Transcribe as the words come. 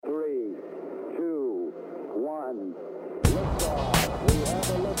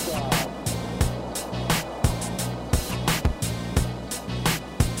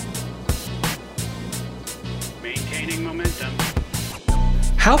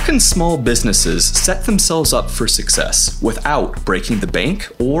How can small businesses set themselves up for success without breaking the bank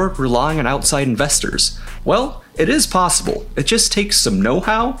or relying on outside investors? Well, it is possible. It just takes some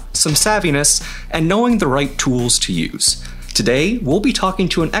know-how, some savviness, and knowing the right tools to use. Today, we'll be talking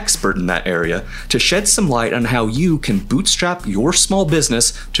to an expert in that area to shed some light on how you can bootstrap your small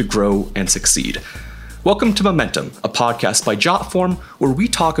business to grow and succeed. Welcome to Momentum, a podcast by Jotform, where we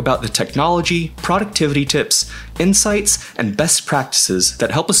talk about the technology, productivity tips, insights, and best practices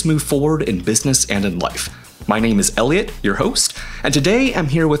that help us move forward in business and in life. My name is Elliot, your host, and today I'm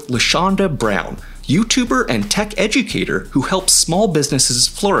here with LaShonda Brown, YouTuber and tech educator who helps small businesses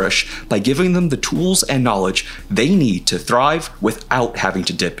flourish by giving them the tools and knowledge they need to thrive without having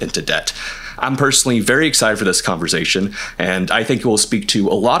to dip into debt. I'm personally very excited for this conversation, and I think it will speak to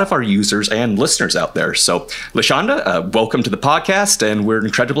a lot of our users and listeners out there. So, LaShonda, welcome to the podcast, and we're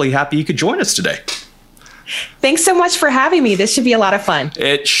incredibly happy you could join us today. Thanks so much for having me. This should be a lot of fun.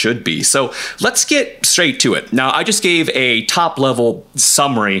 It should be. So let's get straight to it. Now, I just gave a top-level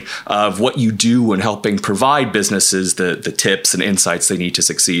summary of what you do in helping provide businesses the tips and insights they need to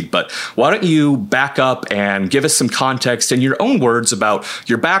succeed. But why don't you back up and give us some context in your own words about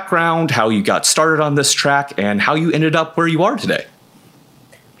your background, how you got started on this track, and how you ended up where you are today?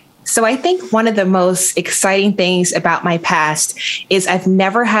 So I think one of the most exciting things about my past is I've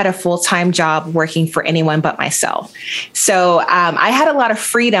never had a full-time job working for anyone but myself. So I had a lot of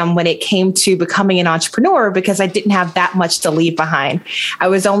freedom when it came to becoming an entrepreneur because I didn't have that much to leave behind. I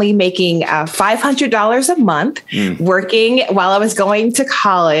was only making $500 a month working while I was going to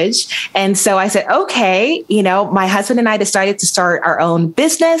college. And so I said, okay, my husband and I decided to start our own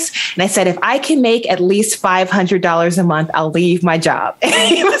business. And I said, if I can make at least $500 a month, I'll leave my job.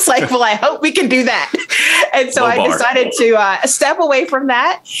 He was like, well, I hope we can do that. And so I decided to step away from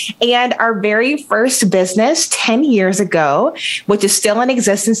that. And our very first business 10 years ago, which is still in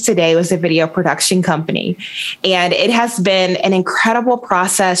existence today, was a video production company. And it has been an incredible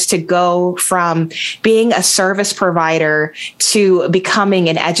process to go from being a service provider to becoming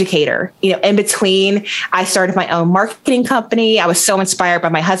an educator. In between, I started my own marketing company. I was so inspired by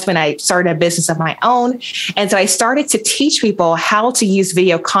my husband. I started a business of my own. And so I started to teach people how to use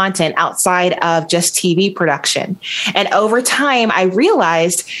video content outside of just TV production. And over time, I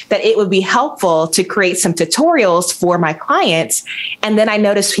realized that it would be helpful to create some tutorials for my clients. And then I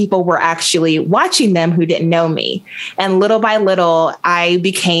noticed people were actually watching them who didn't know me. And little by little, I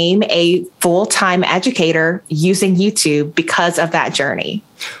became a full-time educator using YouTube because of that journey.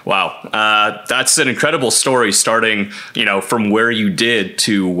 Wow. That's an incredible story starting, from where you did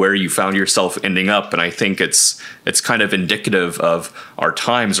to where you found yourself ending up. And I think it's kind of indicative of our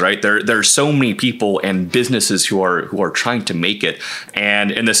times, right? There are so many people and businesses who are trying to make it. And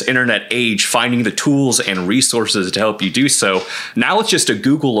in this internet age, finding the tools and resources to help you do so, now it's just a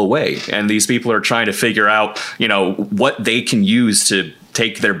Google away. And these people are trying to figure out, what they can use to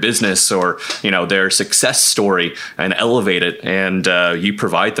take their business or, their success story and elevate it. And you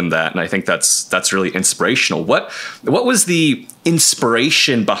provide them that. And I think that's really inspirational. What was the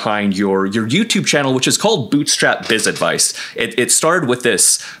inspiration behind your YouTube channel, which is called Bootstrap Biz Advice? It started with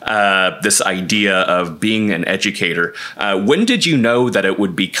this idea of being an educator. When did you know that it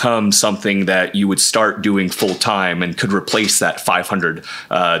would become something that you would start doing full time and could replace that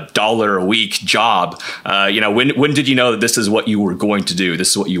 $500 a week job? When did you know that this is what you were going to do?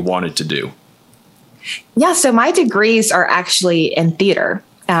 This is what you wanted to do? Yeah, so my degrees are actually in theater.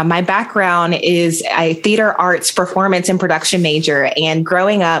 My background is a theater arts performance and production major. And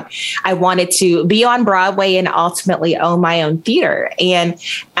growing up, I wanted to be on Broadway and ultimately own my own theater. And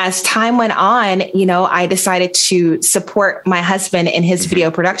as time went on, I decided to support my husband in his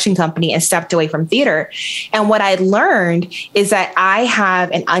video production company and stepped away from theater. And what I learned is that I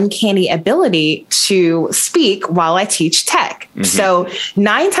have an uncanny ability to speak while I teach tech. So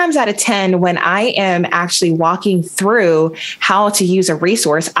 9 times out of 10, when I am actually walking through how to use a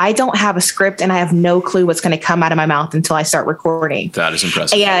resource, I don't have a script and I have no clue what's going to come out of my mouth until I start recording. That is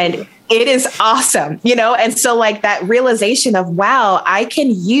impressive. And it is awesome, and so like that realization of, wow, I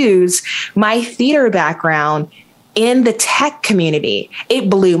can use my theater background in the tech community, it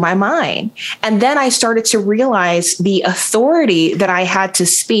blew my mind. And then I started to realize the authority that I had to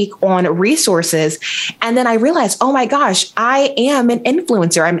speak on resources. And then I realized, oh my gosh, I am an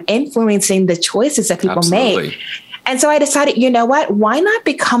influencer. I'm influencing the choices that people make. And so I decided, you know what, why not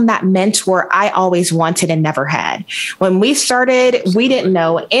become that mentor I always wanted and never had? When we started, we didn't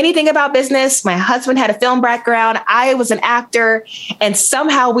know anything about business. My husband had a film background. I was an actor. And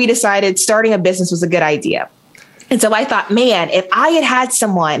somehow we decided starting a business was a good idea. And so I thought, man, if I had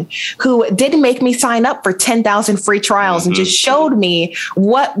someone who didn't make me sign up for 10,000 free trials and just showed me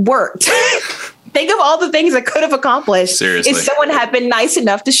what worked. Think of all the things I could have accomplished Seriously. if someone had been nice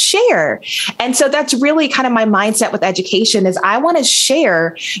enough to share. And so that's really kind of my mindset with education is I want to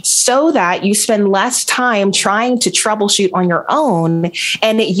share so that you spend less time trying to troubleshoot on your own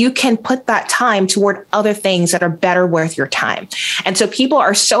and you can put that time toward other things that are better worth your time. And so people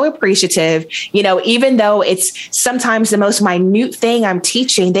are so appreciative, even though it's sometimes the most minute thing I'm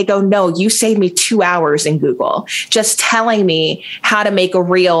teaching, they go, no, you saved me 2 hours in Google, just telling me how to make a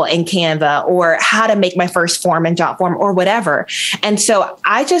reel in Canva or how to make my first form in Jotform or whatever. And so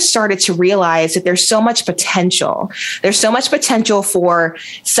I just started to realize that there's so much potential. There's so much potential for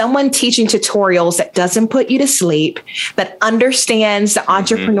someone teaching tutorials that doesn't put you to sleep, that understands the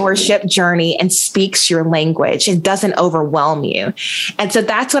entrepreneurship journey and speaks your language and doesn't overwhelm you. And so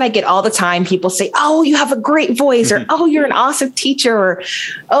that's what I get all the time. People say, oh, you have a great voice, or oh, you're an awesome teacher, or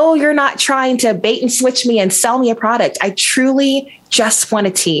oh, you're not trying to bait and switch me and sell me a product. I truly just want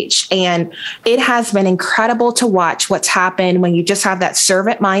to teach. And it has been incredible to watch what's happened when you just have that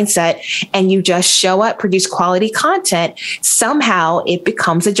servant mindset and you just show up, produce quality content. Somehow it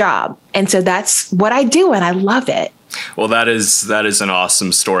becomes a job. And so that's what I do. And I love it. Well, that is an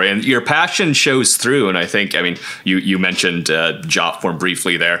awesome story, and your passion shows through. And I think, you mentioned Jotform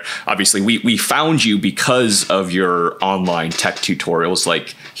briefly there. Obviously, we found you because of your online tech tutorials,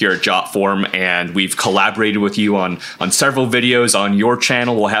 like here at Jotform, and we've collaborated with you on several videos on your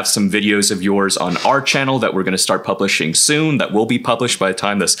channel. We'll have some videos of yours on our channel that we're going to start publishing soon. That will be published by the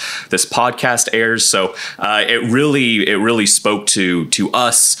time this podcast airs. So it really spoke to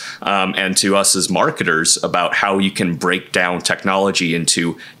us and to us as marketers about how you can break down technology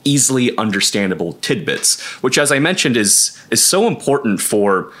into easily understandable tidbits, which, as I mentioned, is so important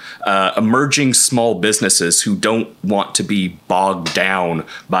for emerging small businesses who don't want to be bogged down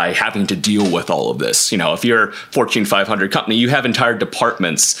by having to deal with all of this. If you're a Fortune 500 company, you have entire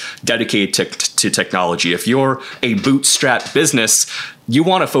departments dedicated to technology. If you're a bootstrap business, you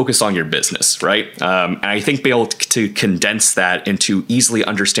want to focus on your business, right? And I think being able to condense that into easily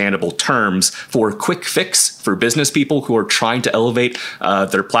understandable terms for a quick fix for business people who are trying to elevate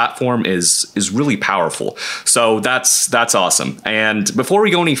their platform is really powerful. So that's awesome. And before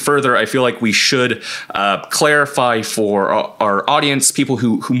we go any further, I feel like we should clarify for our audience, people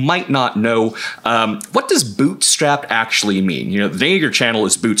who might not know, what does bootstrap actually mean? The name of your channel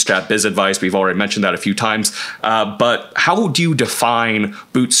is Bootstrap Biz Advice. We've already mentioned that a few times. But how do you define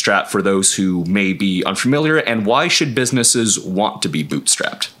bootstrap for those who may be unfamiliar, and why should businesses want to be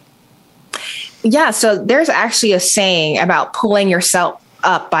bootstrapped? Yeah, so there's actually a saying about pulling yourself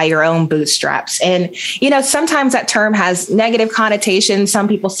up by your own bootstraps. And, sometimes that term has negative connotations. Some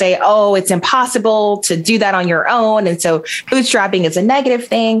people say, oh, it's impossible to do that on your own. And so bootstrapping is a negative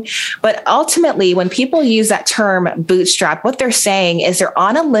thing. But ultimately, when people use that term bootstrap, what they're saying is they're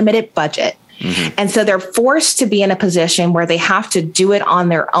on a limited budget. Mm-hmm. And so they're forced to be in a position where they have to do it on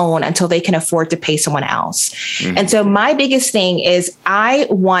their own until they can afford to pay someone else. Mm-hmm. And so my biggest thing is I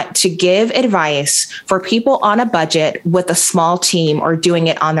want to give advice for people on a budget with a small team or doing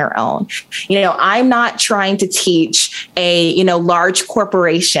it on their own. I'm not trying to teach a, large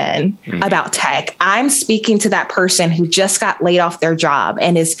corporation about tech. I'm speaking to that person who just got laid off their job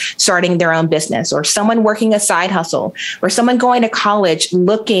and is starting their own business, or someone working a side hustle, or someone going to college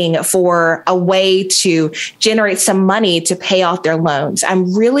looking for a way to generate some money to pay off their loans.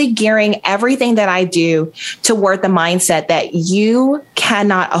 I'm really gearing everything that I do toward the mindset that you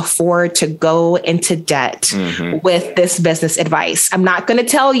cannot afford to go into debt with this business advice. I'm not going to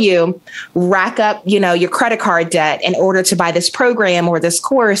tell you rack up, your credit card debt in order to buy this program or this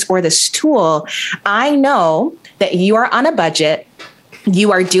course or this tool. I know that you are on a budget.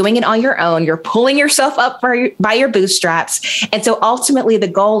 You are doing it on your own. You're pulling yourself up by your bootstraps. And so ultimately the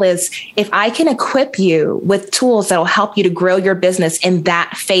goal is, if I can equip you with tools that will help you to grow your business in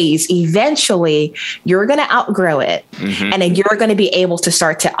that phase, eventually you're going to outgrow it. And then you're going to be able to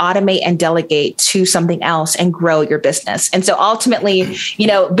start to automate and delegate to something else and grow your business. And so ultimately,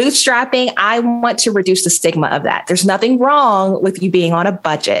 bootstrapping, I want to reduce the stigma of that. There's nothing wrong with you being on a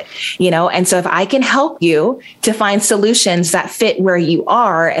budget, and so if I can help you to find solutions that fit where you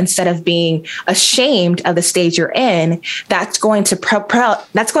are, instead of being ashamed of the stage you're in, that's going to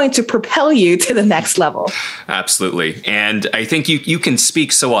propel you to the next level. Absolutely. And I think you can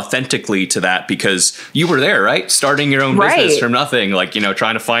speak so authentically to that because you were there, right? Starting your own business from nothing,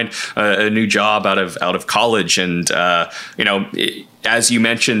 trying to find a new job out of college. And, as you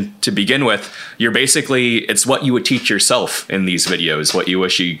mentioned to begin with, it's what you would teach yourself in these videos, what you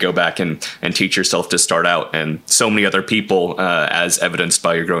wish you go back and teach yourself to start out. And so many other people, as evidenced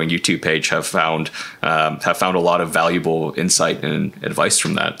by your growing YouTube page, have found a lot of valuable insight and advice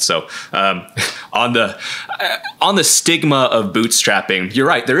from that. So on the stigma of bootstrapping, you're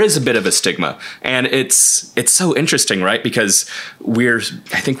right, there is a bit of a stigma. And it's so interesting, right? Because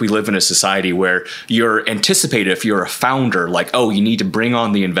I think we live in a society where you're anticipated, if you're a founder, like, oh, you need to bring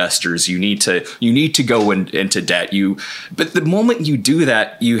on the investors, you need to go into debt. But the moment you do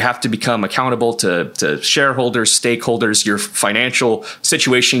that, you have to become accountable to shareholders, stakeholders. Your financial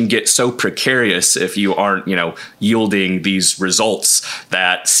situation gets so precarious if you aren't, yielding these results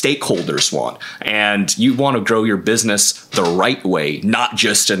that stakeholders want. And you want to grow your business the right way, not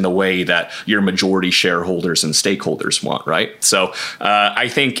just in the way that your majority shareholders and stakeholders want, right? So I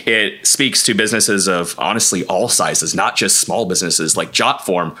think it speaks to businesses of honestly all sizes, not just small businesses like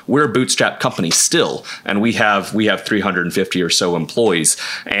Jotform. We're a bootstrap company still, and we have 350 or so employees.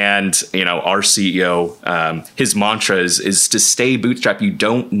 And our CEO, his mantra is to stay bootstrap. You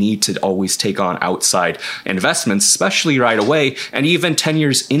don't need to always take on outside investments, especially right away, and even 10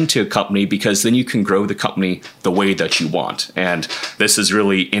 years into a company, because then you can grow the company the way that you want. And this is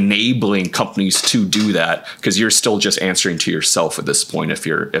really enabling companies to do that, because you're still just answering to yourself at this point if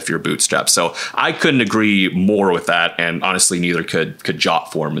you're bootstrapped. So I couldn't agree more with that, and honestly, neither could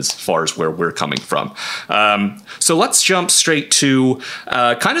Jotform as far as where we're coming from. So let's jump straight to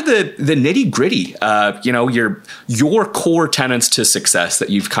kind of the nitty gritty. Your core tenets to success that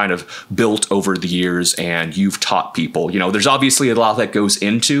you've kind of built over the years and you've taught people. There's obviously a lot that goes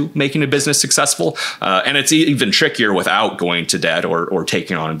into making a business successful, and it's even trickier without going to debt or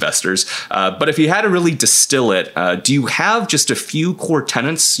taking on investors. But if you had to really distill it, do you have just a few core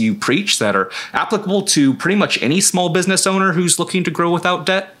tenets you preach that are applicable to pretty much any small business owner who's looking to grow without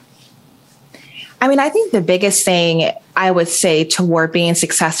debt? I mean, I think the biggest thing I would say toward being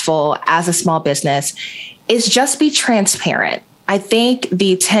successful as a small business is just be transparent. I think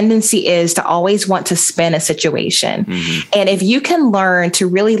the tendency is to always want to spin a situation. Mm-hmm. And if you can learn to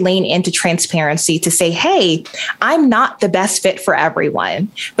really lean into transparency to say, hey, I'm not the best fit for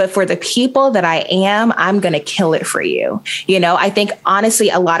everyone, but for the people that I am, I'm going to kill it for you. I think honestly,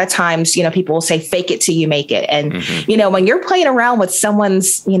 a lot of times, people will say, fake it till you make it. And, mm-hmm. When you're playing around with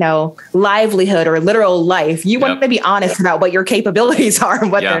someone's, livelihood or literal life, you want to be honest about what your capabilities are and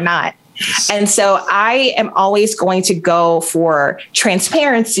what they're not. And so I am always going to go for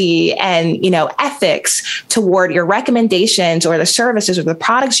transparency and, ethics toward your recommendations or the services or the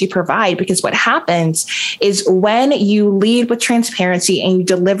products you provide, because what happens is when you lead with transparency and you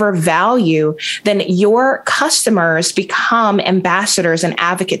deliver value, then your customers become ambassadors and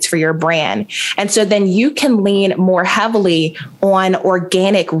advocates for your brand. And so then you can lean more heavily on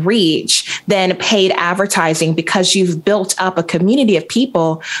organic reach than paid advertising, because you've built up a community of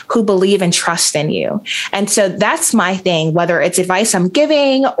people who believe and trust in you. And so that's my thing, whether it's advice I'm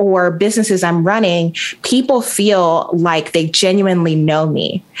giving or businesses I'm running, people feel like they genuinely know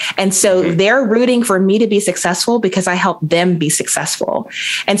me. And so they're rooting for me to be successful because I help them be successful.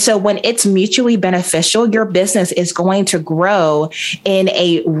 And so when it's mutually beneficial, your business is going to grow in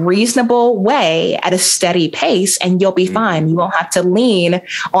a reasonable way at a steady pace, and you'll be fine. You won't have to lean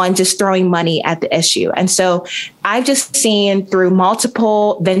on just throwing money at the issue. And so I've just seen through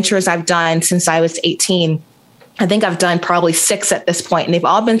multiple ventures I've done since I was 18, I think I've done probably 6 at this point, and they've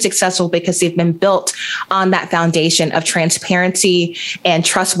all been successful because they've been built on that foundation of transparency and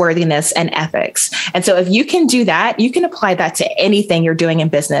trustworthiness and ethics. And so if you can do that, you can apply that to anything you're doing in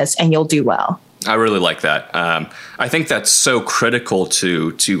business and you'll do well. I really like that. I think that's so critical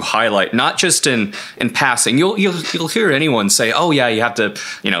to highlight, not just in passing. You'll hear anyone say, "Oh yeah, you have to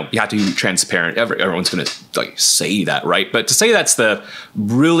be transparent." Everyone's going to say that, right? But to say that's the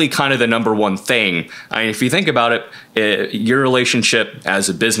really kind of the number one thing. I mean, if you think about it, your relationship as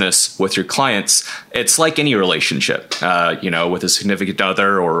a business with your clients, it's like any relationship, with a significant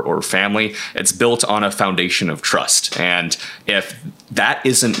other or family. It's built on a foundation of trust, and if that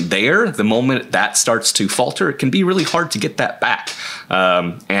isn't there, the moment that starts to falter, it can be really hard to get that back.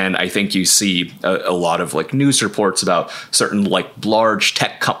 And I think you see a lot of news reports about certain large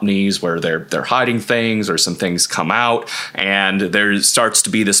tech companies where they're hiding things, or some things come out, and there starts to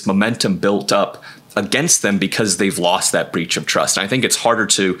be this momentum built up against them because they've lost that breach of trust. And I think it's harder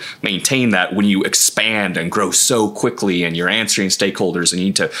to maintain that when you expand and grow so quickly and you're answering stakeholders and you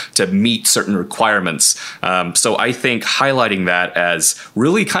need to meet certain requirements. So I think highlighting that as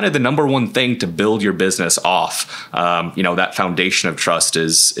really kind of the number one thing to build your business off, that foundation of trust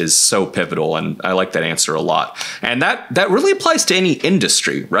is so pivotal. And I like that answer a lot. And that really applies to any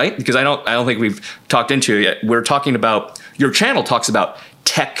industry, right? Because I don't think we've talked into it yet. We're talking about, your channel talks about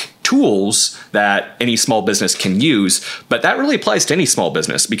tech tools that any small business can use, but that really applies to any small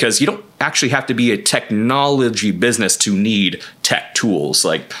business because you don't actually have to be a technology business to need tech tools.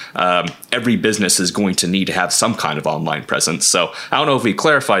 Like every business is going to need to have some kind of online presence. So I don't know if we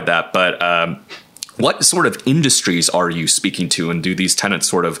clarified that, but what sort of industries are you speaking to, and do these tenets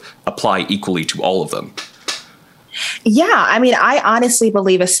sort of apply equally to all of them? Yeah, I mean, I honestly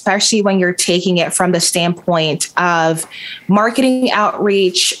believe, especially when you're taking it from the standpoint of marketing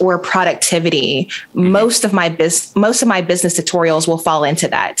outreach or productivity, most of my business tutorials will fall into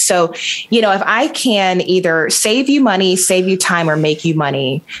that. So, if I can either save you money, save you time, or make you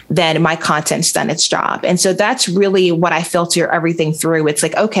money, then my content's done its job. And so that's really what I filter everything through. It's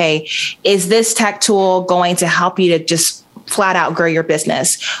like, okay, is this tech tool going to help you to just flat out grow your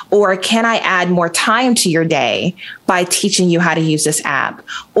business? Or can I add more time to your day by teaching you how to use this app?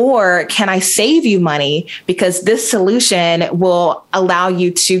 Or can I save you money because this solution will allow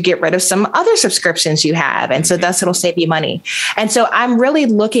you to get rid of some other subscriptions you have? And so thus it'll save you money. And so I'm really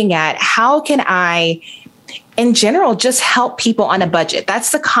looking at how can I, in general, just help people on a budget.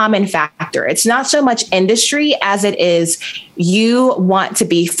 That's the common factor. It's not so much industry as it is you want to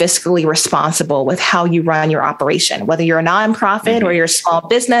be fiscally responsible with how you run your operation, whether you're a nonprofit or you're a small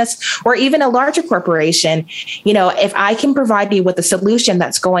business or even a larger corporation. If I can provide you with a solution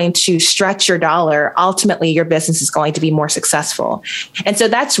that's going to stretch your dollar, ultimately your business is going to be more successful. And so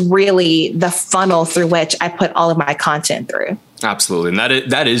that's really the funnel through which I put all of my content through. Absolutely.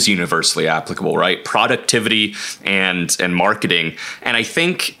 And that is universally applicable, right? Productivity and marketing. And I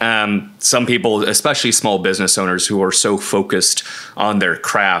think some people, especially small business owners who are so focused on their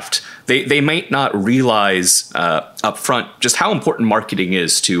craft, they might not realize up front just how important marketing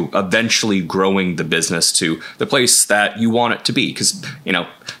is to eventually growing the business to the place that you want it to be. Because,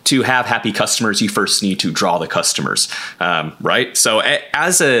 to have happy customers, you first need to draw the customers, right? So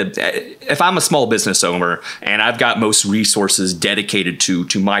if I'm a small business owner and I've got most resources dedicated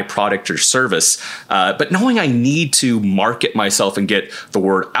to my product or service, but knowing I need to market myself and get the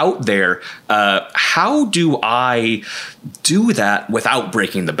word out there, how do I do that without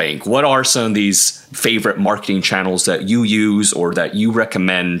breaking the bank? What are some of these favorite marketing channels that you use or that you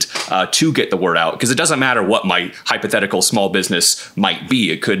recommend to get the word out? Because it doesn't matter what my hypothetical small business might be.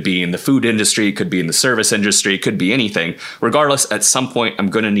 It could be in the food industry, it could be in the service industry, it could be anything. Regardless, at some point, I'm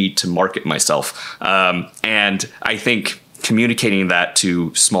going to need to market myself. And I think communicating that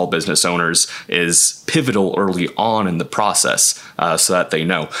to small business owners is pivotal early on in the process so that they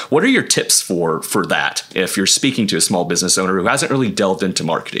know. What are your tips for that if you're speaking to a small business owner who hasn't really delved into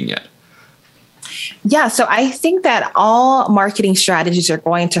marketing yet? Yeah, so I think that all marketing strategies are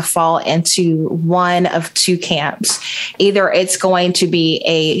going to fall into one of two camps. Either it's going to be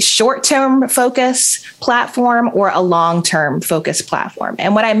a short-term focus platform or a long-term focus platform.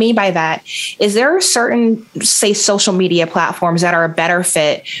 And what I mean by that is there are certain, say, social media platforms that are a better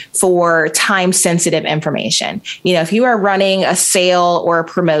fit for time-sensitive information. If you are running a sale or a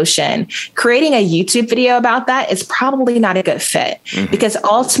promotion, creating a YouTube video about that is probably not a good fit because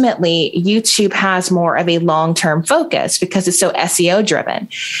ultimately YouTube has more of a long-term focus because it's so SEO driven.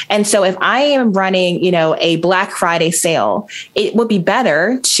 And so if I am running, a Black Friday sale, it would be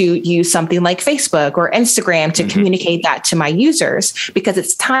better to use something like Facebook or Instagram to communicate that to my users because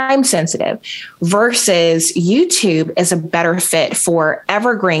it's time sensitive versus YouTube is a better fit for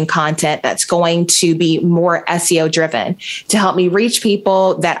evergreen content that's going to be more SEO driven to help me reach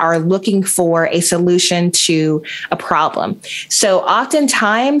people that are looking for a solution to a problem. So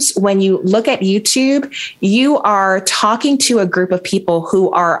oftentimes when you look at YouTube, you are talking to a group of people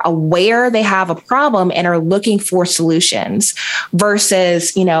who are aware they have a problem and are looking for solutions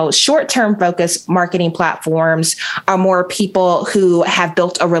versus, short-term focused marketing platforms are more people who have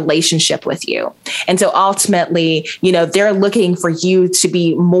built a relationship with you. And so ultimately, they're looking for you to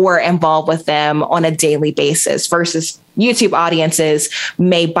be more involved with them on a daily basis versus YouTube audiences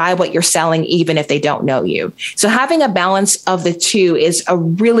may buy what you're selling even if they don't know you. So having a balance of the two is a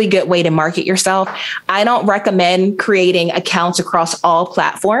really good way to market yourself. I don't recommend creating accounts across all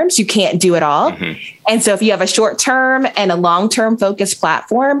platforms. You can't do it all. And so if you have a short-term and a long-term focused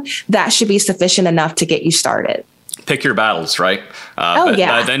platform, that should be sufficient enough to get you started. Pick your battles, right? But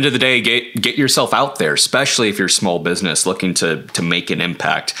at the end of the day, get yourself out there, especially if you're a small business looking to make an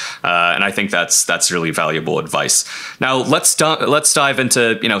impact. And I think that's really valuable advice. Now let's dive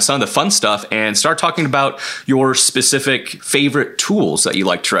into some of the fun stuff and start talking about your specific favorite tools that you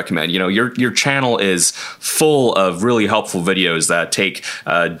like to recommend. Your channel is full of really helpful videos that take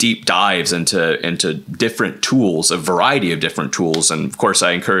deep dives into different tools, a variety of different tools. And of course,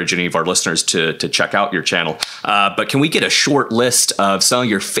 I encourage any of our listeners to check out your channel. But can we get a short list of some of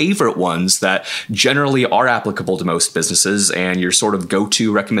your favorite ones that generally are applicable to most businesses and your sort of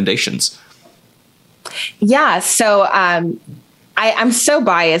go-to recommendations? Yeah. So I'm so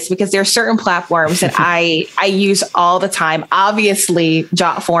biased because there are certain platforms that I use all the time. Obviously,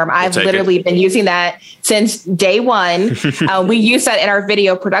 Jotform. I've literally been using that since day one. We use that in our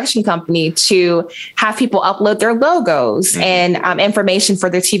video production company to have people upload their logos and information for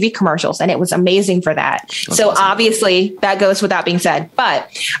their TV commercials. And it was amazing for that. That's so awesome. Obviously that goes without being said, but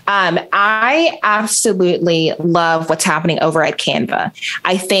I absolutely love what's happening over at Canva.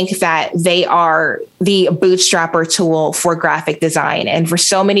 I think that they are the bootstrapper tool for graphic design. And for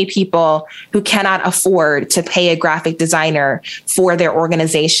so many people who cannot afford to pay a graphic designer for their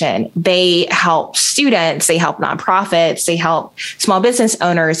organization, they help students, they help nonprofits, they help small business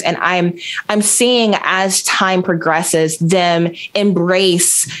owners. And I'm seeing as time progresses, them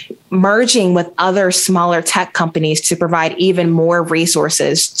embrace merging with other smaller tech companies to provide even more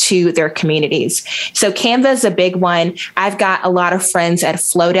resources to their communities. So Canva is a big one. I've got a lot of friends at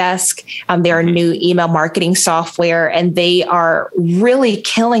Flowdesk. They're a new email marketing software, and they are really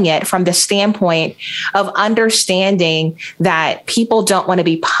killing it from the standpoint of understanding that people don't want to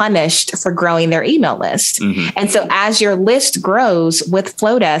be punished for growing their email list. And so as your list grows with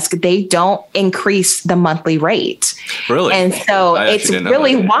Flowdesk, they don't increase the monthly rate. Really? And so it's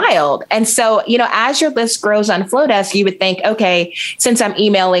really wild. And so, as your list grows on Flowdesk, you would think, okay, since I'm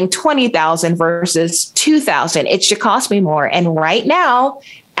emailing 20,000 versus 2,000, it should cost me more. And right now,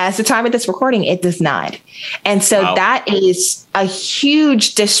 as the time of this recording, it does not. And so that is a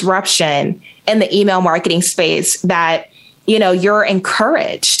huge disruption in the email marketing space that, you're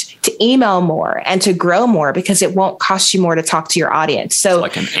encouraged to email more and to grow more because it won't cost you more to talk to your audience. So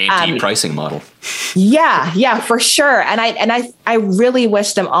it's like an anti-pricing model. Yeah, for sure. And I really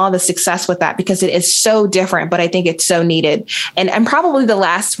wish them all the success with that because it is so different, but I think it's so needed. And probably the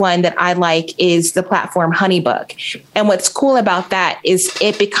last one that I like is the platform Honeybook. And what's cool about that is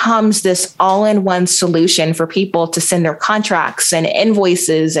it becomes this all-in-one solution for people to send their contracts and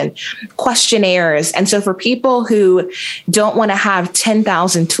invoices and questionnaires. And so for people who don't want to have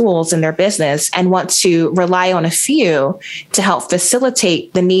 10,000 tools in their business and want to rely on a few to help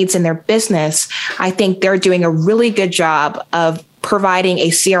facilitate the needs in their business, I think they're doing a really good job of providing a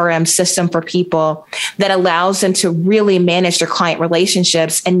CRM system for people that allows them to really manage their client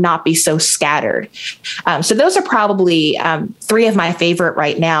relationships and not be so scattered. So those are probably three of my favorite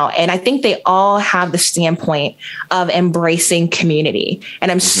right now. And I think they all have the standpoint of embracing community. And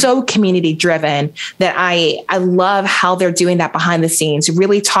I'm so community driven that I love how they're doing that behind the scenes,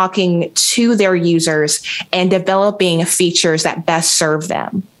 really talking to their users and developing features that best serve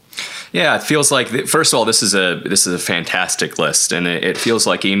them. Yeah, it feels like, first of all, this is a fantastic list, and it feels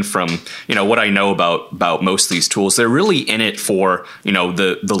like even from what I know about most of these tools, they're really in it for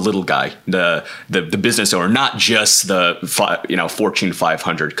the little guy, the business owner, not just the Fortune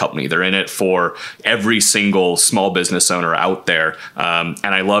 500 company. They're in it for every single small business owner out there, and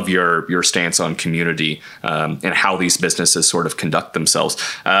I love your stance on community and how these businesses sort of conduct themselves.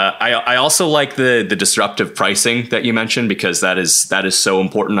 I also like the disruptive pricing that you mentioned because that is so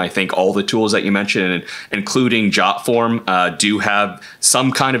important. I think all the tools that you mentioned, including Jotform, do have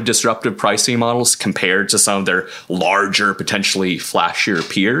some kind of disruptive pricing models compared to some of their larger, potentially flashier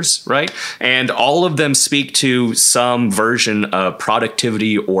peers, right? And all of them speak to some version of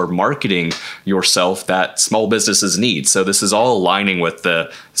productivity or marketing yourself that small businesses need. So this is all aligning with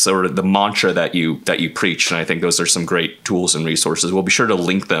the sort of the mantra that you preach. And I think those are some great tools and resources. We'll be sure to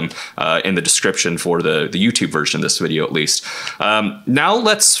link them in the description for the YouTube version of this video, at least. Now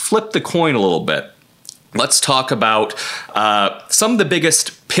let's flip the coin a little bit. Let's talk about some of the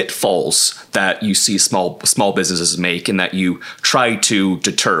biggest pitfalls that you see small businesses make and that you try to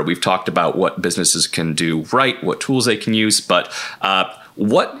deter. We've talked about what businesses can do right, what tools they can use, but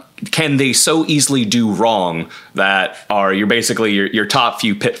what can they so easily do wrong that are your top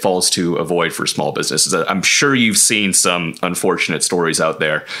few pitfalls to avoid for small businesses? I'm sure you've seen some unfortunate stories out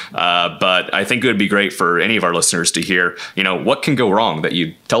there, but I think it would be great for any of our listeners to hear, what can go wrong that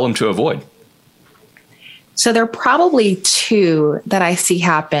you tell them to avoid. So there are probably two that I see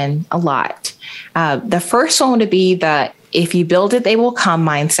happen a lot. The first one would be the if you build it, they will come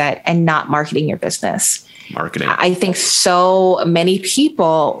mindset and not marketing your business. Marketing. I think so many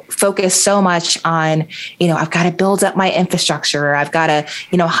people focus so much on, I've got to build up my infrastructure. I've got to,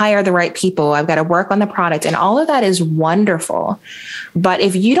 hire the right people. I've got to work on the product. And all of that is wonderful. But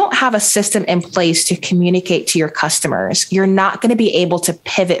if you don't have a system in place to communicate to your customers, you're not going to be able to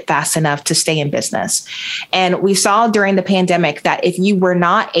pivot fast enough to stay in business. And we saw during the pandemic that if you were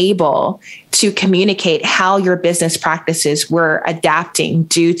not able to communicate how your business practices were adapting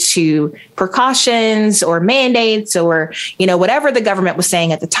due to precautions or mandates or, whatever the government was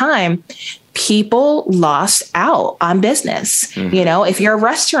saying at the time, people lost out on business. Mm-hmm. If you're a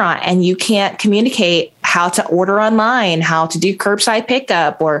restaurant and you can't communicate how to order online, how to do curbside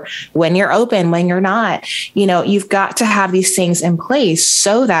pickup, or when you're open, when you're not, you've got to have these things in place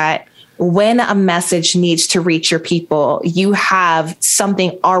so that when a message needs to reach your people, you have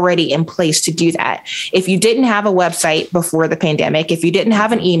something already in place to do that. If you didn't have a website before the pandemic, if you didn't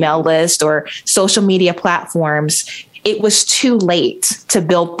have an email list or social media platforms, it was too late to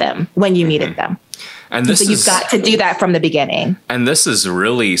build them when you needed them. And so you've got to do that from the beginning. And this is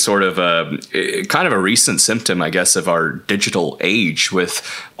really sort of kind of a recent symptom, I guess, of our digital age with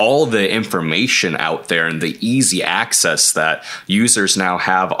all the information out there and the easy access that users now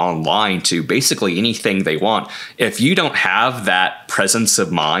have online to basically anything they want. If you don't have that presence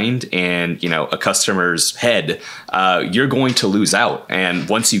of mind in, a customer's head, you're going to lose out. And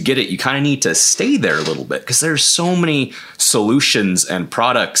once you get it, you kind of need to stay there a little bit because there's so many solutions and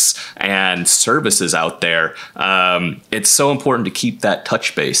products and services out there. It's so important to keep that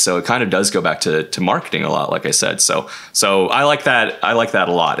touch base. So it kind of does go back to marketing a lot, like I said. So I like that. I like that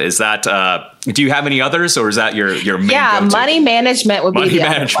a lot. Is that, do you have any others or is that your main go-to? Money management would be the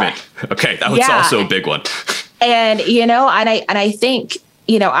management. Other one. Okay. That was also a big one. And, I think,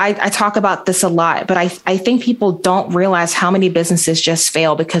 I talk about this a lot, but I think people don't realize how many businesses just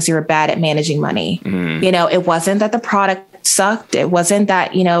fail because they were bad at managing money. Mm. It wasn't that the product sucked. It wasn't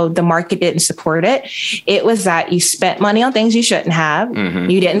that, the market didn't support it. It was that you spent money on things you shouldn't have. Mm-hmm.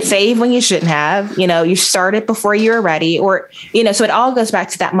 You didn't save when you shouldn't have. You started before you were ready or, so it all goes back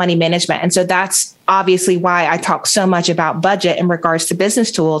to that money management. And so that's obviously why I talk so much about budget in regards to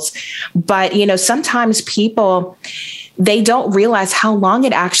business tools. But, sometimes people, they don't realize how long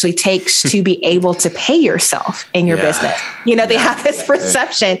it actually takes to be able to pay yourself in your business. They have this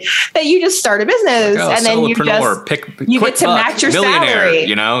perception that you just start a business and then you get to match your salary.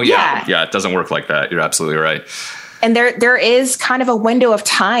 Yeah, it doesn't work like that. You're absolutely right. And there is kind of a window of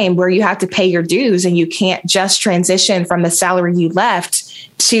time where you have to pay your dues and you can't just transition from the salary you left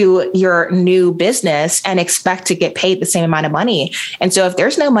to your new business and expect to get paid the same amount of money. And so if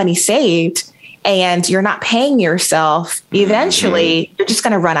there's no money saved, and you're not paying yourself, eventually you're just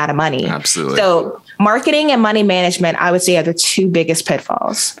going to run out of money. Absolutely. So marketing and money management, I would say, are the two biggest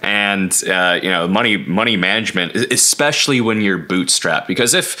pitfalls. And, money management, especially when you're bootstrapped,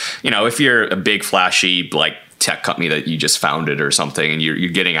 because if you're a big flashy, tech company that you just founded or something and you're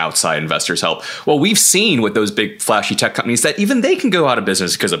getting outside investors help. Well, we've seen with those big flashy tech companies that even they can go out of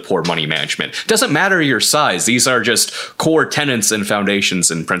business because of poor money management. Doesn't matter your size. These are just core tenets and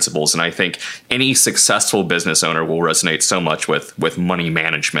foundations and principles. And I think any successful business owner will resonate so much with money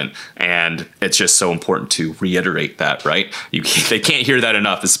management. And it's just so important to reiterate that, right? They can't hear that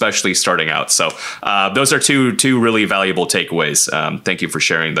enough, especially starting out. So those are two really valuable takeaways. Thank you for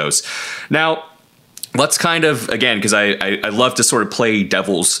sharing those. Now, let's kind of, again, because I love to sort of play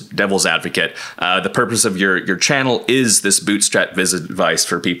devil's advocate. The purpose of your channel is this bootstrap advice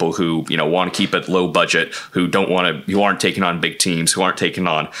for people who want to keep it low budget, who aren't taking on big teams, who aren't taking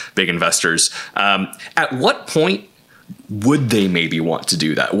on big investors. At what point would they maybe want to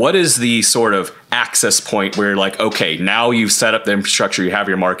do that? What is the sort of access point where okay, now you've set up the infrastructure, you have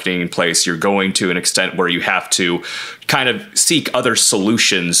your marketing in place, you're going to an extent where you have to kind of seek other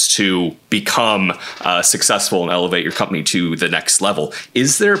solutions to become successful and elevate your company to the next level.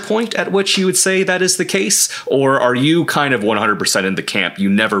 Is there a point at which you would say that is the case? Or are you kind of 100% in the camp, you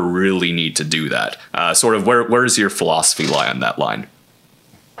never really need to do that? Sort of where does your philosophy lie on that line?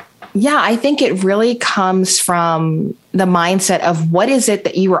 Yeah, I think it really comes from the mindset of what is it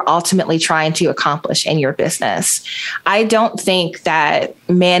that you are ultimately trying to accomplish in your business. I don't think that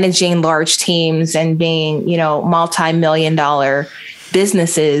managing large teams and being, multi-million-dollar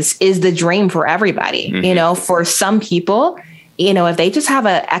businesses is the dream for everybody. Mm-hmm. For some people, if they just have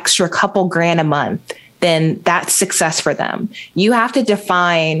an extra couple grand a month, then that's success for them. You have to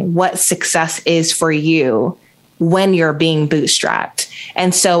define what success is for you when you're being bootstrapped.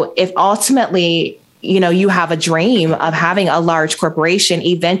 And so if ultimately you have a dream of having a large corporation,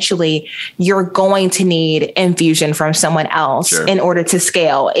 eventually you're going to need infusion from someone else in order to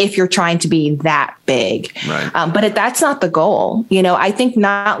scale if you're trying to be that big. Right. But that's not the goal. I think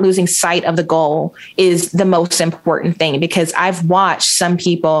not losing sight of the goal is the most important thing, because I've watched some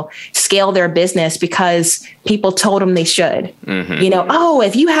people scale their business because people told them they should. Oh,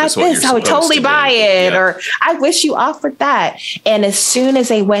 if you had this, I would totally buy it. Or I wish you offered that. And as soon as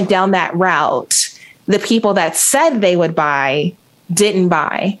they went down that route, the people that said they would buy didn't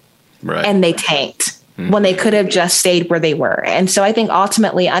buy, and they tanked when they could have just stayed where they were. And so I think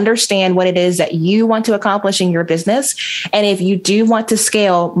ultimately understand what it is that you want to accomplish in your business. And if you do want to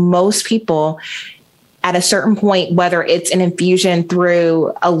scale, most people at a certain point, whether it's an infusion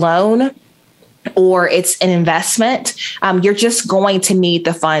through a loan or it's an investment, you're just going to need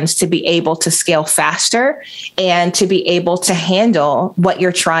the funds to be able to scale faster and to be able to handle what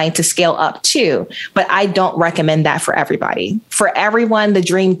you're trying to scale up to. But I don't recommend that for everybody. For everyone, the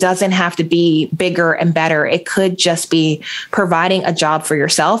dream doesn't have to be bigger and better. It could just be providing a job for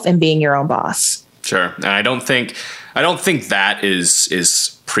yourself and being your own boss. Sure. And I don't think that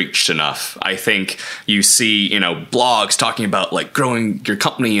is preached enough. I think you see, blogs talking about like growing your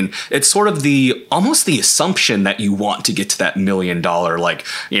company, and it's sort of almost the assumption that you want to get to that $1 million,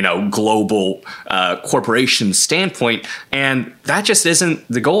 global corporation standpoint. And that just isn't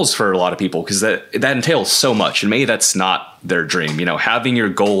the goals for a lot of people, because that entails so much. And maybe that's not their dream, having your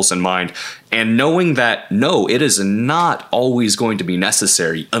goals in mind and knowing that, no, it is not always going to be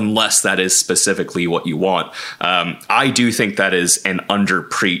necessary unless that is specifically what you want. I do think that is an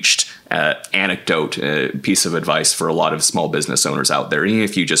underpreached anecdote, piece of advice for a lot of small business owners out there, even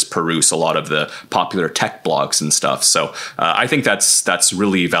if you just peruse a lot of the popular tech blogs and stuff. So I think that's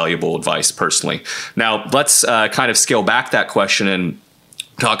really valuable advice personally. Now let's kind of scale back that question and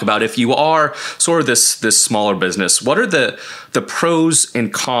talk about, if you are sort of this smaller business, what are the pros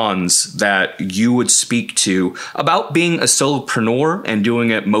and cons that you would speak to about being a solopreneur and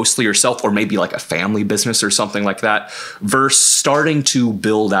doing it mostly yourself, or maybe like a family business or something like that, versus starting to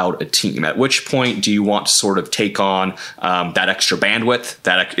build out a team? At which point do you want to sort of take on that extra bandwidth,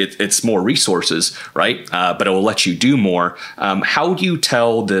 that it's more resources, right? But it will let you do more. How do you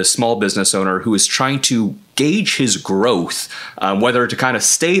tell the small business owner who is trying to gauge his growth, whether to kind of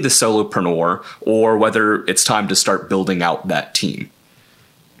stay the solopreneur or whether it's time to start building out that team?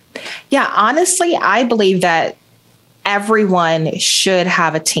 Yeah, honestly, I believe that everyone should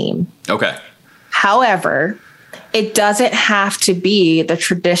have a team. Okay. However, it doesn't have to be the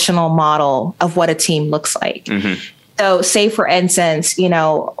traditional model of what a team looks like. So say, for instance,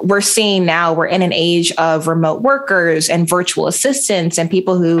 we're seeing now we're in an age of remote workers and virtual assistants and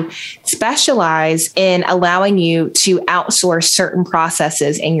people who specialize in allowing you to outsource certain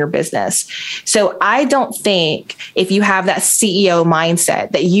processes in your business. So I don't think if you have that CEO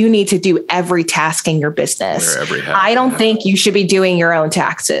mindset that you need to do every task in your business. I don't think you should be doing your own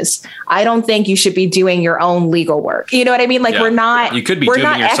taxes. I don't think you should be doing your own legal work. You know what I mean? Like we're not, you could be we're doing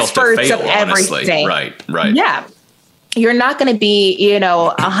not yourself experts to fail, of everything. Right. Yeah. You're not going to be,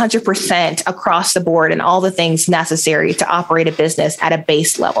 100% across the board and all the things necessary to operate a business at a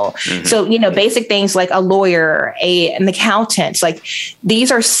base level. So, basic things like a lawyer, an accountant, like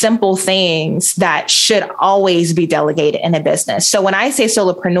these are simple things that should always be delegated in a business. So when I say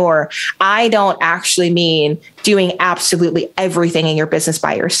solopreneur, I don't actually mean doing absolutely everything in your business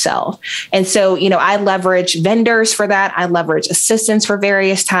by yourself. And so, I leverage vendors for that. I leverage assistants for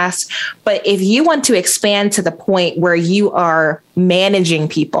various tasks. But if you want to expand to the point where you are managing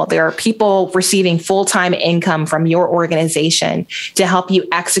people, there are people receiving full-time income from your organization to help you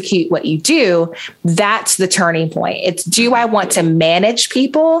execute what you do, that's the turning point. It's, do I want to manage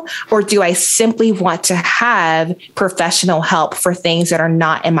people, or do I simply want to have professional help for things that are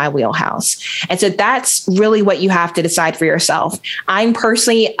not in my wheelhouse? And so that's really what you have to decide for yourself. I'm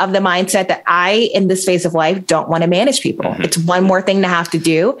personally of the mindset that I, in this phase of life, don't want to manage people. It's one more thing to have to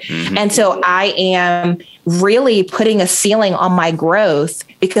do. And so I am really putting a ceiling on my growth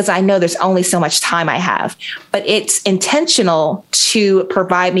because I know there's only so much time I have, but it's intentional to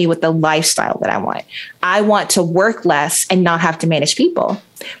provide me with the lifestyle that I want. I want to work less and not have to manage people.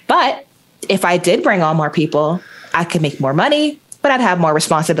 But if I did bring on more people, I could make more money, but I'd have more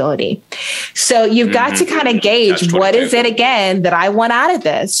responsibility. So you've got to kind of gauge, what is it again that I want out of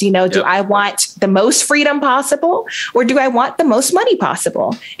this? Do I want the most freedom possible, or do I want the most money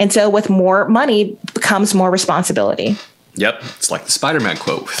possible? And so with more money becomes more responsibility. Yep. It's like the Spider-Man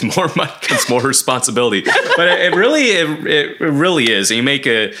quote, with more money comes more responsibility. But it really is. You make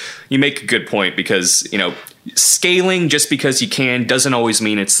a good point, because, scaling just because you can doesn't always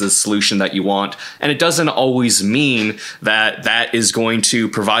mean it's the solution that you want. And it doesn't always mean that that is going to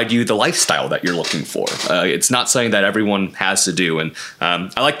provide you the lifestyle that you're looking for. It's not something that everyone has to do. And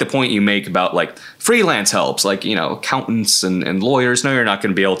I like the point you make about like freelance helps, like, you know, accountants and lawyers. No, you're not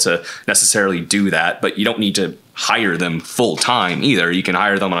going to be able to necessarily do that, but you don't need to hire them full time either. You can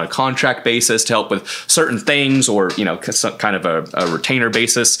hire them on a contract basis to help with certain things, or, you know, kind of a retainer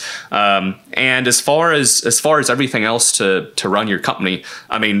basis. And as far as everything else to run your company,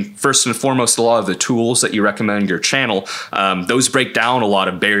 I mean, first and foremost, a lot of the tools that you recommend your channel, those break down a lot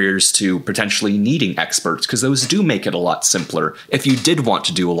of barriers to potentially needing experts, because those do make it a lot simpler if you did want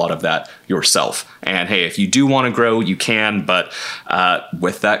to do a lot of that yourself. And hey, if you do want to grow, you can, but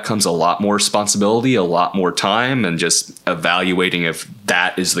with that comes a lot more responsibility, a lot more time, and just evaluating if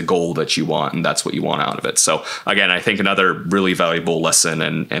that is the goal that you want and that's what you want out of it. So again, I think another really valuable lesson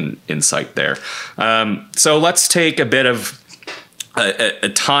and insight there. So let's take a bit of a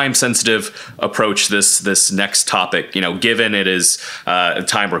time-sensitive approach this next topic. You know, given it is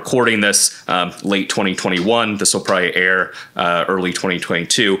time recording this, late 2021, this will probably air early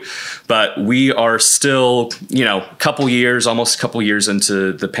 2022, but we are still, you know, almost a couple years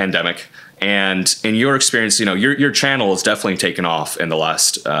into the pandemic. And in your experience, you know, your channel has definitely taken off in the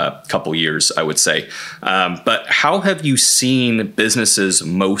last couple years, I would say. But how have you seen businesses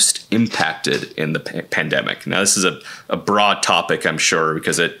most impacted in the pandemic? Now, this is a broad topic, I'm sure,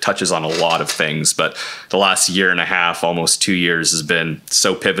 because it touches on a lot of things. But the last year and a half, almost 2 years, has been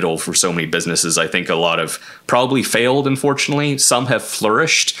so pivotal for so many businesses. I think a lot have probably failed, unfortunately. Some have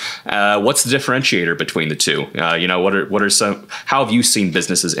flourished. What's the differentiator between the two? You know, what are some? How have you seen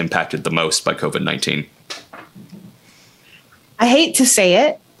businesses impacted the most by COVID-19? I hate to say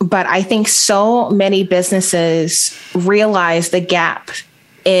it, but I think so many businesses realize the gap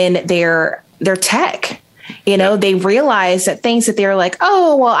in their tech. You know, they realize that things that they're like,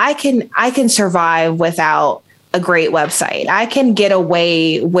 oh, well, I can survive without a great website. I can get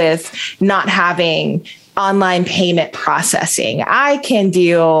away with not having online payment processing. I can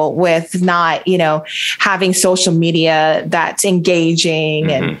deal with not, you know, having social media that's engaging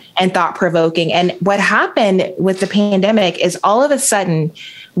and thought provoking. And what happened with the pandemic is all of a sudden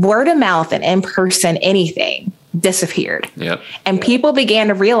word of mouth and in-person anything disappeared. Yep. And people began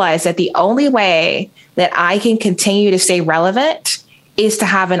to realize that the only way that I can continue to stay relevant is to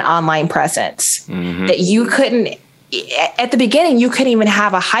have an online presence. That you couldn't, at the beginning, you couldn't even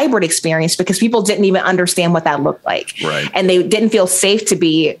have a hybrid experience because people didn't even understand what that looked like. Right. And they didn't feel safe to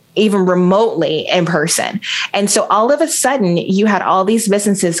be even remotely in person. And so all of a sudden you had all these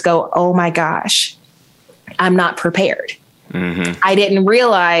businesses go, oh my gosh, I'm not prepared. I didn't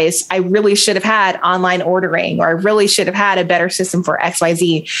realize I really should have had online ordering, or I really should have had a better system for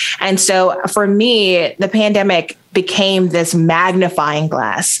XYZ. And so for me, the pandemic became this magnifying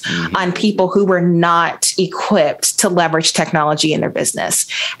glass on people who were not equipped to leverage technology in their business.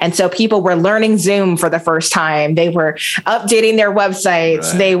 And so people were learning Zoom for the first time. They were updating their websites.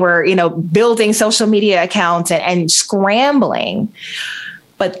 Right. They were, you know, building social media accounts and scrambling.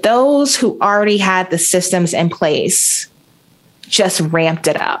 But those who already had the systems in place just ramped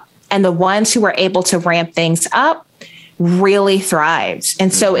it up. And the ones who were able to ramp things up really thrived.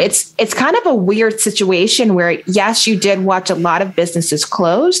 And so it's kind of a weird situation where, yes, you did watch a lot of businesses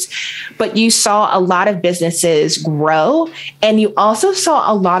close, but you saw a lot of businesses grow, and you also saw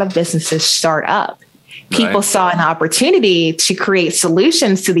a lot of businesses start up. People saw an opportunity to create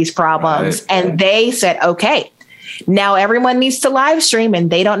solutions to these problems, and they said, okay, now everyone needs to live stream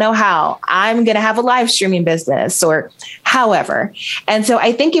and they don't know how. I'm going to have a live streaming business, or however. And so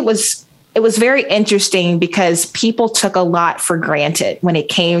I think it was very interesting because people took a lot for granted when it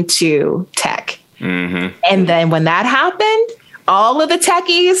came to tech. And then when that happened, all of the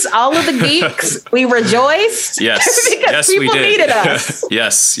techies, all of the geeks, we rejoiced. Yes, because people needed us.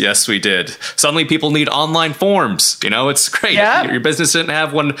 Yes, we did. Suddenly people need online forms. You know, it's great. Yep. Your business didn't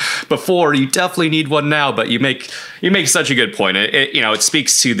have one before. You definitely need one now, but you make such a good point. It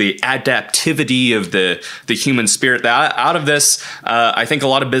speaks to the adaptivity of the human spirit. That out of this, I think a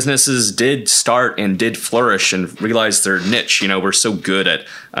lot of businesses did start and did flourish and realize their niche. You know, we're so good at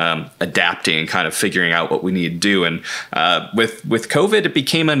adapting and kind of figuring out what we need to do. And with COVID, it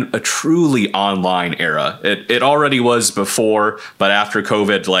became a truly online era. It already was before, but after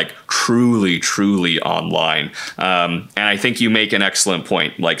COVID, like truly online. And I think you make an excellent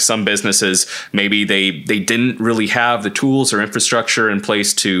point. Like some businesses, maybe they didn't really have the tools or infrastructure in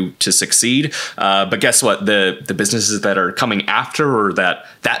place to succeed. But guess what? The businesses that are coming after, or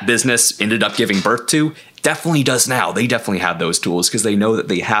that business ended up giving birth to, definitely does now. They definitely have those tools because they know that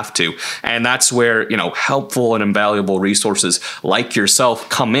they have to. And that's where, helpful and invaluable resources like yourself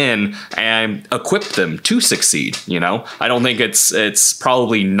come in and equip them to succeed. I don't think it's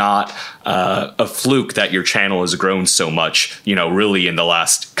probably not a fluke that your channel has grown so much, really in the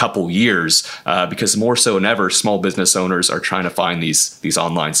last couple years, because more so than ever, small business owners are trying to find these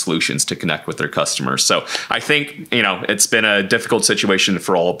online solutions to connect with their customers. So I think, it's been a difficult situation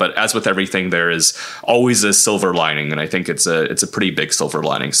for all, but as with everything, there is always a silver lining, and I think it's a pretty big silver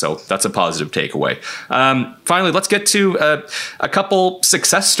lining. So that's a positive takeaway. Finally, let's get to a couple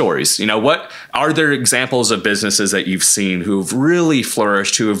success stories. What are there examples of businesses that you've seen who've really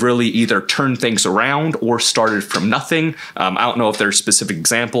flourished, who have really either turned things around or started from nothing? I don't know if there's specific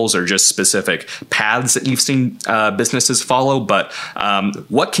examples or just specific paths that you've seen businesses follow, but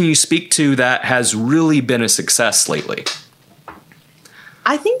what can you speak to that has really been a success lately?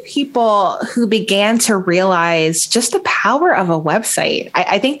 I think people who began to realize just the power of a website.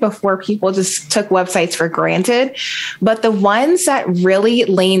 I think before people just took websites for granted, but the ones that really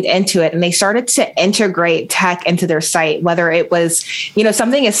leaned into it and they started to integrate tech into their site, whether it was,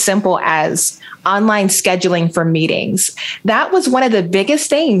 something as simple as online scheduling for meetings. That was one of the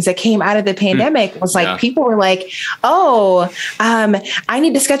biggest things that came out of the pandemic was people were like, I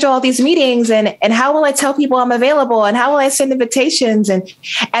need to schedule all these meetings and how will I tell people I'm available and how will I send invitations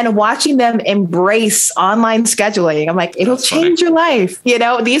and watching them embrace online scheduling. I'm like, it'll change your life.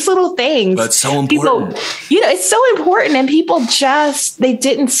 These little things. That's so important. It's so important and people they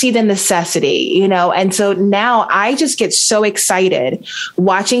didn't see the necessity, and so now I just get so excited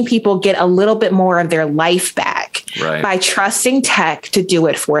watching people get a little bit more of their life back by trusting tech to do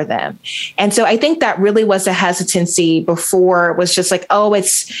it for them. And so I think that really was a hesitancy before. It was just like,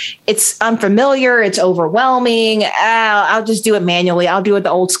 it's unfamiliar. It's overwhelming. I'll just do it manually. I'll do it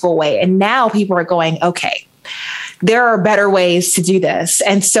the old school way. And now people are going, okay, there are better ways to do this.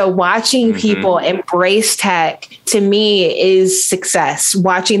 And so watching people embrace tech to me is success.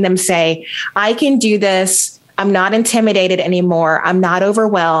 Watching them say, I can do this. I'm not intimidated anymore. I'm not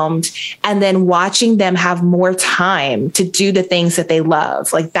overwhelmed. And then watching them have more time to do the things that they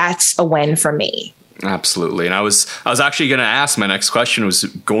love. Like that's a win for me. Absolutely. And I was actually going to ask, my next question was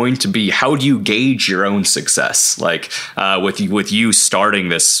going to be, how do you gauge your own success? Like with you starting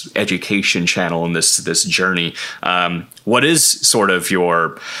this education channel and this journey, what is sort of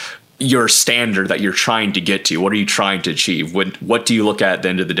your standard that you're trying to get to? What are you trying to achieve? What do you look at the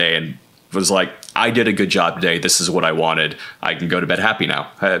end of the day and was like, I did a good job today. This is what I wanted. I can go to bed happy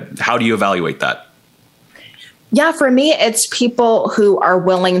now. How do you evaluate that? Yeah, for me, it's people who are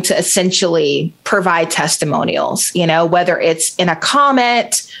willing to essentially provide testimonials, whether it's in a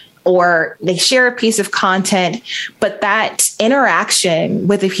comment or they share a piece of content, but that interaction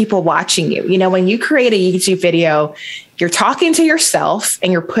with the people watching you. When you create a YouTube video, you're talking to yourself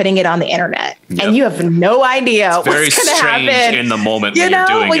and you're putting it on the internet and you have no idea what's going to happen in the moment. When you're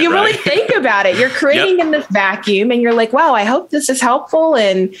doing you really think about it. You're creating in this vacuum and you're like, wow, I hope this is helpful.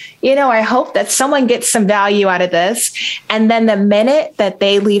 And, I hope that someone gets some value out of this. And then the minute that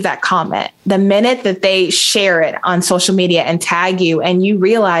they leave that comment, the minute that they share it on social media and tag you and you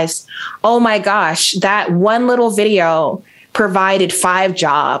realize, oh my gosh, that one little video provided 5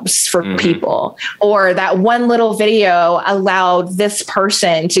 jobs for people, or that one little video allowed this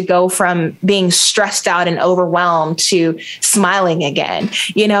person to go from being stressed out and overwhelmed to smiling again.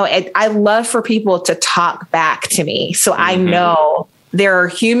 I love for people to talk back to me. So I know there are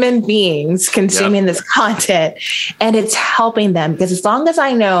human beings consuming this content and it's helping them, because as long as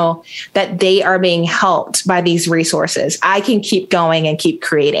I know that they are being helped by these resources, I can keep going and keep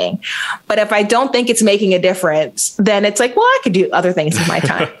creating. But if I don't think it's making a difference, then it's like, well, I could do other things with my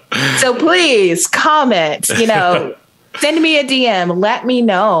time. So please comment, send me a DM, let me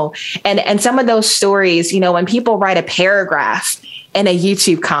know. And some of those stories, when people write a paragraph in a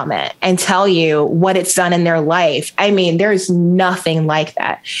YouTube comment and tell you what it's done in their life. I mean, there's nothing like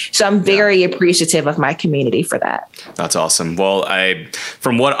that. So I'm very appreciative of my community for that. That's awesome. Well,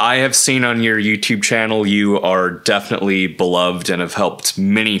 from what I have seen on your YouTube channel, you are definitely beloved and have helped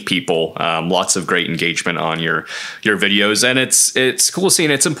many people. Lots of great engagement on your videos. And it's cool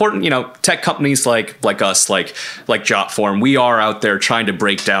seeing. It's important, tech companies like us, like Jotform, we are out there trying to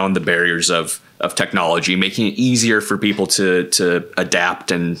break down the barriers of technology, making it easier for people to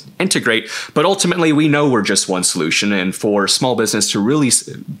adapt and integrate. But ultimately, we know we're just one solution. And for small business to really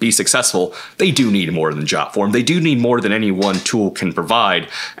be successful, they do need more than Jotform. They do need more than any one tool can provide.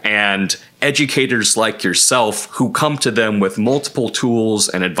 And educators like yourself who come to them with multiple tools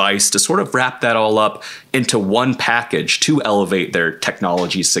and advice to sort of wrap that all up into one package to elevate their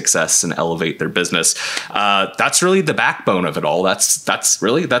technology success and elevate their business. That's really the backbone of it all. That's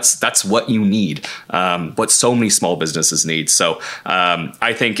what you need, what so many small businesses need. So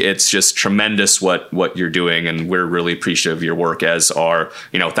I think it's just tremendous what you're doing, and we're really appreciative of your work, as are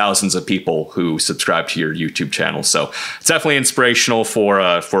thousands of people who subscribe to your YouTube channel. So it's definitely inspirational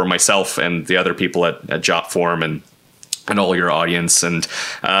for myself and the other people at JotForm and all your audience. And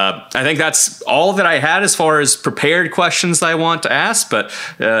I think that's all that I had as far as prepared questions that I want to ask, but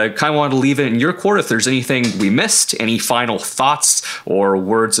kind of want to leave it in your court. If there's anything we missed, any final thoughts or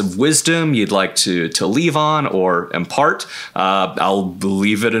words of wisdom you'd like to leave on or impart, I'll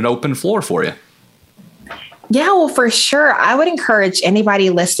leave it an open floor for you. Yeah, well, for sure. I would encourage anybody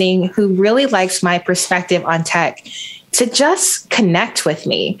listening who really likes my perspective on tech to just connect with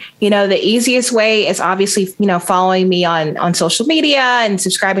me. The easiest way is obviously, following me on social media and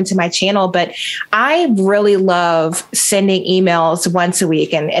subscribing to my channel. But I really love sending emails once a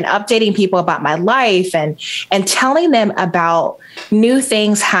week and updating people about my life and telling them about new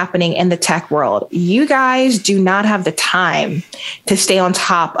things happening in the tech world. You guys do not have the time to stay on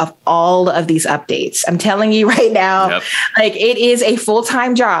top of all of these updates. I'm telling you right now, yep. Like it is a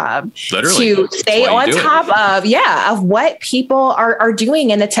full-time job Literally. To stay on top of what people are doing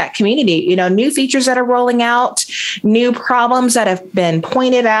in the tech community, new features that are rolling out, new problems that have been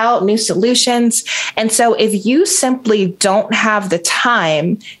pointed out, new solutions. And so if you simply don't have the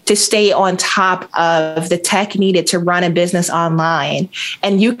time to stay on top of the tech needed to run a business online,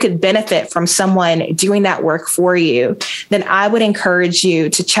 and you could benefit from someone doing that work for you, then I would encourage you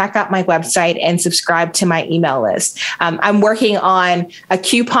to check out my website and subscribe to my email list. I'm working on a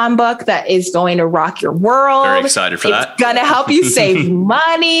coupon book that is going to rock your world. Very excited for that. It's going to help you save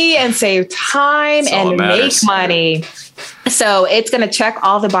money and save time and make money. So it's going to check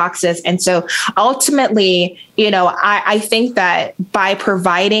all the boxes. And so ultimately, I think that by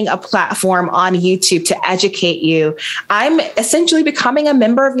providing a platform on YouTube to educate you, I'm essentially becoming a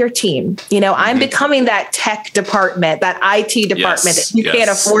member of your team. I'm becoming that tech department, that IT department that you can't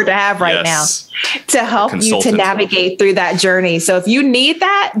afford to have right now, to help you to navigate through that journey. So if you need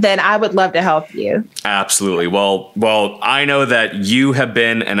that, then I would love to help you. Absolutely. Well, I know that you have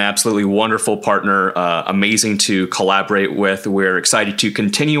been an absolutely wonderful partner, amazing to collaborate with. We're excited to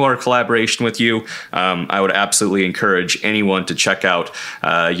continue our collaboration with you. I would absolutely encourage anyone to check out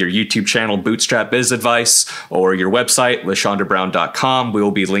your YouTube channel, Bootstrap Biz Advice, or your website, LaShondaBrown.com. We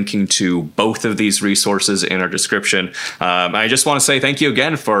will be linking to both of these resources in our description. I just want to say thank you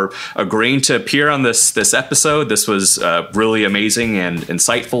again for agreeing to appear on this episode. This was really amazing and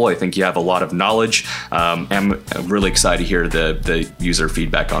insightful. I think you have a lot of knowledge. I'm really excited to hear the user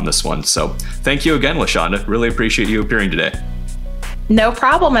feedback on this one. So thank you again, LaShonda. Really appreciate you appearing today. No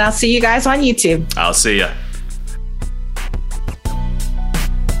problem. And I'll see you guys on YouTube. I'll see ya.